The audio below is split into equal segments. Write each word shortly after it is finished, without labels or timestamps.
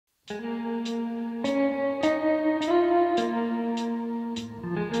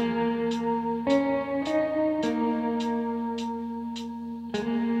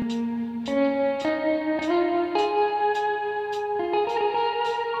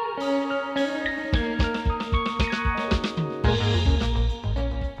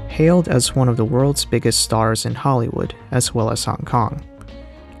Hailed as one of the world's biggest stars in Hollywood as well as Hong Kong,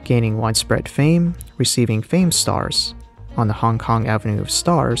 gaining widespread fame, receiving Fame Stars on the Hong Kong Avenue of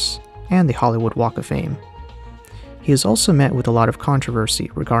Stars and the Hollywood Walk of Fame. He is also met with a lot of controversy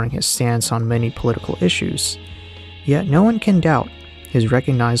regarding his stance on many political issues, yet no one can doubt his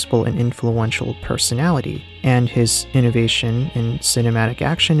recognizable and influential personality and his innovation in cinematic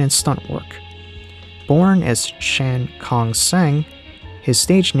action and stunt work. Born as Chan Kong Sang, his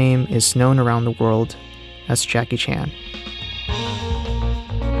stage name is known around the world as Jackie Chan.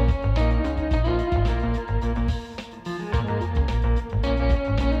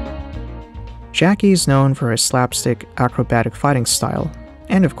 Jackie is known for his slapstick acrobatic fighting style,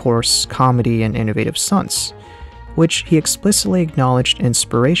 and of course, comedy and innovative stunts, which he explicitly acknowledged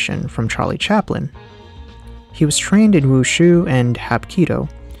inspiration from Charlie Chaplin. He was trained in wushu and hapkido,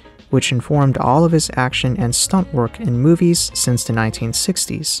 which informed all of his action and stunt work in movies since the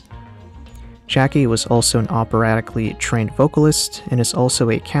 1960s. Jackie was also an operatically trained vocalist and is also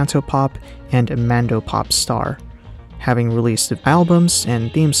a cantopop and a mandopop star, having released albums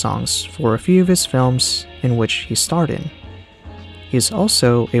and theme songs for a few of his films in which he starred in. He is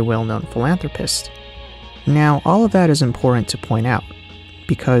also a well-known philanthropist. Now, all of that is important to point out,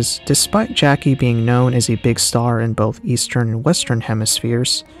 because despite Jackie being known as a big star in both Eastern and Western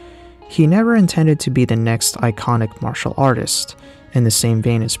hemispheres, he never intended to be the next iconic martial artist, in the same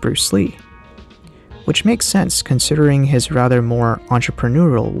vein as Bruce Lee. Which makes sense considering his rather more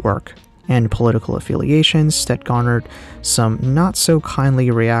entrepreneurial work and political affiliations that garnered some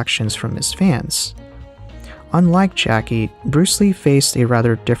not-so-kindly reactions from his fans. Unlike Jackie, Bruce Lee faced a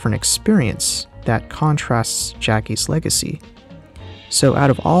rather different experience that contrasts Jackie's legacy. So out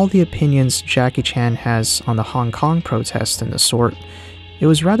of all the opinions Jackie Chan has on the Hong Kong protest and the sort, it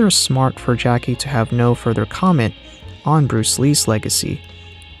was rather smart for Jackie to have no further comment on Bruce Lee's legacy,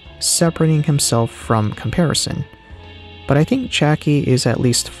 separating himself from comparison. But I think Jackie is at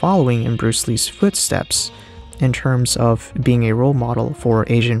least following in Bruce Lee's footsteps in terms of being a role model for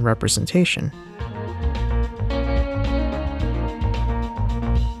Asian representation.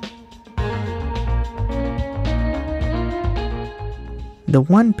 The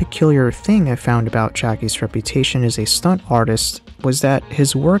one peculiar thing I found about Jackie's reputation as a stunt artist was that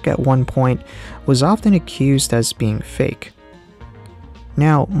his work at one point was often accused as being fake.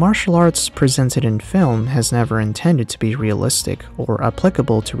 Now, martial arts presented in film has never intended to be realistic or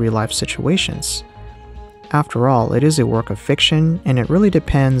applicable to real-life situations. After all, it is a work of fiction, and it really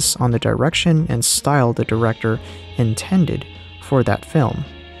depends on the direction and style the director intended for that film.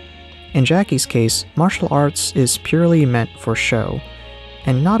 In Jackie's case, martial arts is purely meant for show,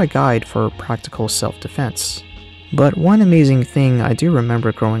 and not a guide for practical self-defense. But one amazing thing I do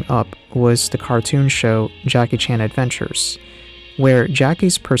remember growing up was the cartoon show Jackie Chan Adventures, where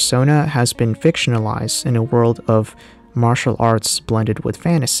Jackie's persona has been fictionalized in a world of martial arts blended with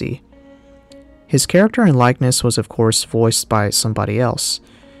fantasy. His character and likeness was of course voiced by somebody else.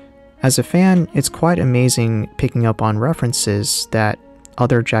 As a fan, it's quite amazing picking up on references that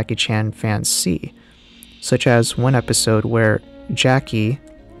other Jackie Chan fans see, such as one episode where Jackie,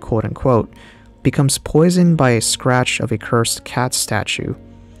 quote-unquote, becomes poisoned by a scratch of a cursed cat statue,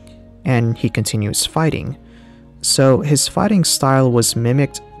 and he continues fighting. So his fighting style was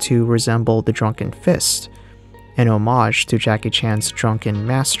mimicked to resemble the Drunken Fist, an homage to Jackie Chan's Drunken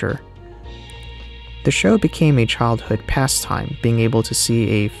Master. The show became a childhood pastime, being able to see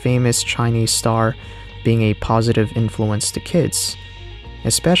a famous Chinese star being a positive influence to kids,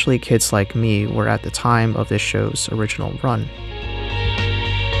 especially kids like me were at the time of the show's original run.